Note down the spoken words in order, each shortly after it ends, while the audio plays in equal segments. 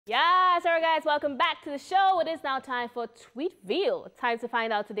Yes, alright guys, welcome back to the show. It is now time for Tweetville. Time to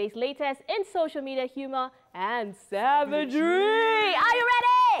find out today's latest in social media humor and savagery. Are you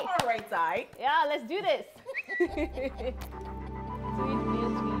ready? All right, Ty. Yeah, let's do this.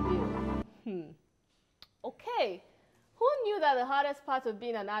 Tweetville. Okay. Who knew that the hardest part of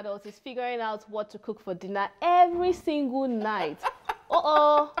being an adult is figuring out what to cook for dinner every single night?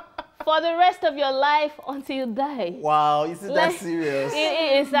 For the rest of your life until you die. Wow, is it that serious?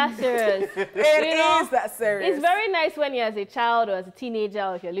 It is that serious. It is that serious. It's very nice when you're as a child or as a teenager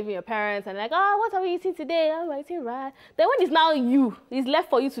or if you're living with your parents and like, oh, what are we eating today? I'm eating rice. Then when it's now you, it's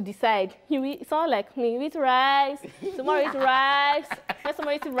left for you to decide. You eat, someone like me, you eat rice. Tomorrow eat rice. Next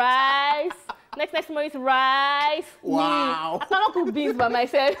tomorrow eat rice. Next tomorrow eat rice. Wow. Me, I cannot cook beans by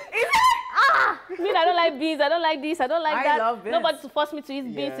myself. Me, I don't like beans, I don't like this, I don't like that. I love beans. Nobody to force me to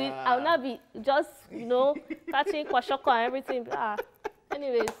eat beans. I'll not be just, catching kwashoko and everything.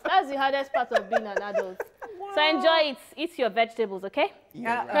 Anyways, that's the hardest part of being an adult. Wow. So enjoy it. Eat your vegetables, okay?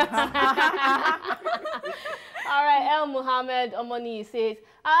 Yeah. All right, El Muhammad Omoni says,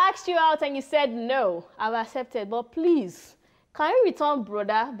 I asked you out and you said no. I've accepted, but please, can you return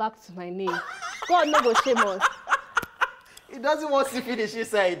brother back to my name? God no go shame us. He doesn't want to finish his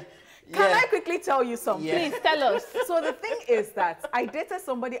side. Can I quickly tell you something? Yeah. Please tell us. So the thing is that I dated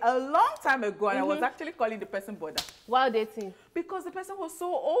somebody a long time ago and I was actually calling the person brother. While dating? Because the person was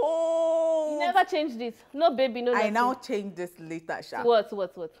so old. You never changed it. No baby, no nothing. I now changed this later, Sha. What?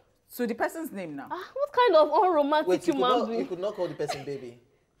 So the person's name now. What kind of unromantic Wait, human you could not call the person baby.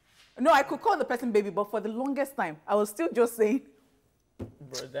 No, I could call the person baby, but for the longest time, I was still just saying,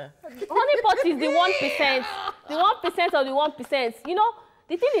 Brother. Honeypot is the 1%. The 1% of the 1%. You know,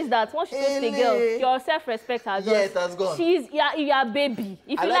 the thing is that once you toast a girl, your self-respect has gone. Yeah, it has gone. You're a baby.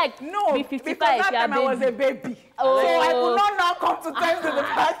 If you like, no, be because 55, that you're a time baby. I was a baby. Oh. So I could not now come to terms with the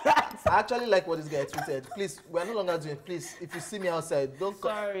fact that. I actually like what this guy tweeted. Please, we're no longer doing. Please, if you see me outside, don't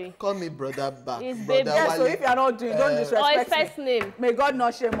call me brother back. It's brother baby. Yeah, so if you're not doing, don't Or his disrespect first me. name. May God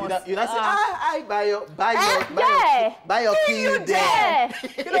not shame us. You not say, I buy your key there. Yeah.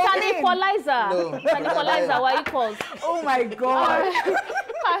 It's an equalizer. No. It's an equalizer, what equals. Oh my God.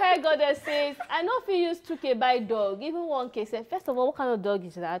 I heard Goddess says, I know if you use 2K buy dog, even 1K. Said, first of all, what kind of dog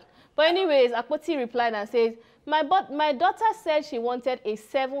is that? But anyways, Akpoti replied and says, my daughter said she wanted a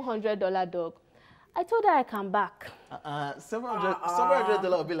 $700 dog. I told her I come back. $700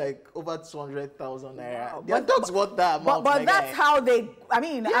 will be like over 200,000 naira. Their dogs worth that amount. But that's how they, I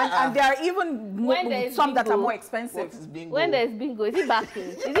mean, and there are even some that are more expensive. When there's bingo, is it backing?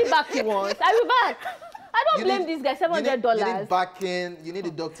 Is it back you want? Are you back? I don't blame this guy, $700. You need backing, you need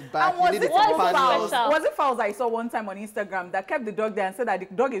the dog to back, And you need the companions. Was it fouls I saw one time on Instagram that kept the dog there and said that the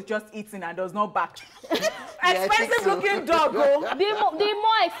dog is just eating and does not back? Expensive looking dog, oh. The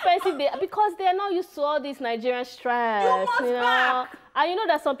more expensive, because they're not used to all this Nigerian stress. You must back. And you know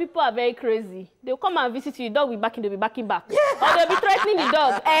that some people are very crazy. They'll come and visit you, the dog will be backing, they'll be backing back. Yeah. Or they'll be threatening the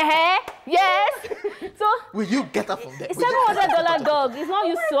dog. Yes. So, will you get up from there? $700 dog is not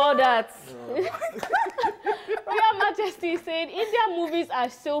used to all that. Royal Majesty said, Indian movies are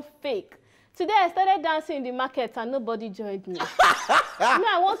so fake. Today I started dancing in the market and nobody joined me.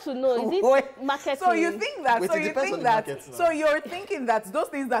 I want to know, is it marketing? So you think that, so you're thinking that those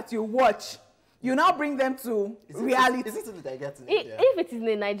things that you watch, you now bring them to reality. Is it that I get in India? If it is in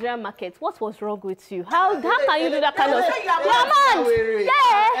the Nigerian market, what was wrong with you? How can you do that kind of thing?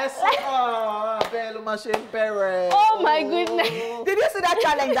 Oh my goodness. Did you see that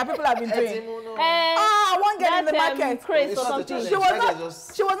challenge that people have been doing? One girl in the market. Craze or something. She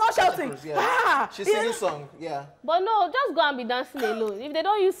was not shouting. She's singing a song, yeah. But no, just go and be dancing alone. If they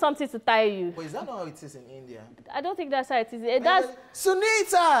don't use something to tie you. But is that not how it is in India? I don't think that's how it is. That's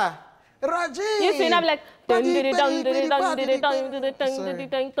Sunita! Raji! You see, I'm like, hey,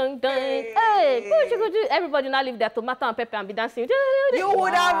 everybody now leave their tomato and pepper and be dancing. You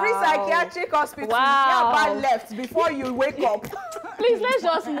would have reached psychiatric hospital. Wow. Bad left before you wake up. Please, let's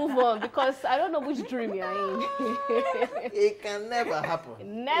just move on because I don't know which dream you're in. It can never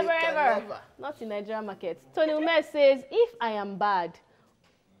happen. Never ever. Not in Nigerian market. Tony Umer says, if I am bad,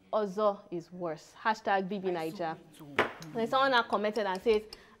 Ozo is worse. Hashtag Bibi Naija. And someone now commented and says,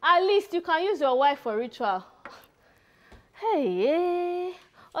 at least you can use your wife for ritual. Hey,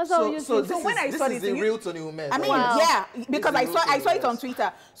 Also, when I saw this, the real Tony Ume. I mean, yeah, because I saw it on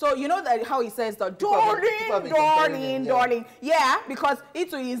Twitter. So you know that how he says the darling. Yeah, because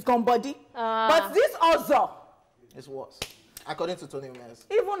it is gone body. But this also is worse, according to Tony Ume.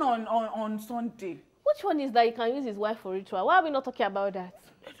 Even on Sunday. Which one is that he can use his wife for ritual? Why are we not talking about that?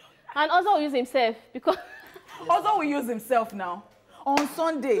 And also use himself because also will use himself now. on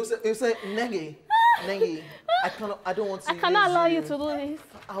Sunday. You say, Nengi, I don't want to. I cannot allow you to do this.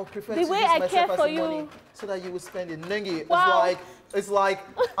 I would prefer the to way use I myself care as for the money you. so that you will spend it. Nengi, Wow. it's like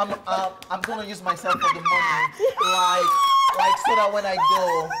I'm gonna use myself for the money, like so that when I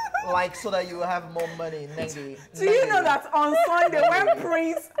go, like so that you will have more money. Nengi. Do you know that on Sunday when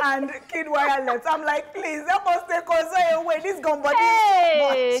Prince and Kid Wire left, I'm like, please help us take us away. This gumbo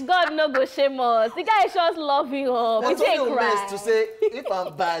Hey, is God no go shame us. The guy is just loving up. For He Tony take cry. Umes to say, if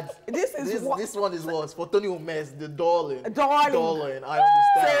I'm bad, This one is worse. For Tony Umes, the darling. Darling. I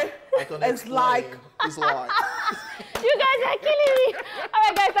understand. Say, I can it's explain. like- It's like. You guys are killing me. All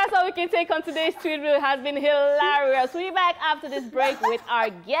right, guys, that's all we can take on today's Tweet Reel. It has been hilarious. We'll be back after this break with our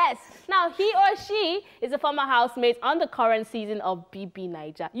guest. Now, he or she is a former housemate on the current season of BB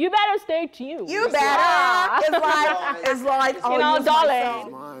Niger. You better stay tuned. You better. It's like, You know, I'll use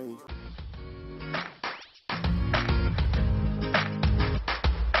darling. myself.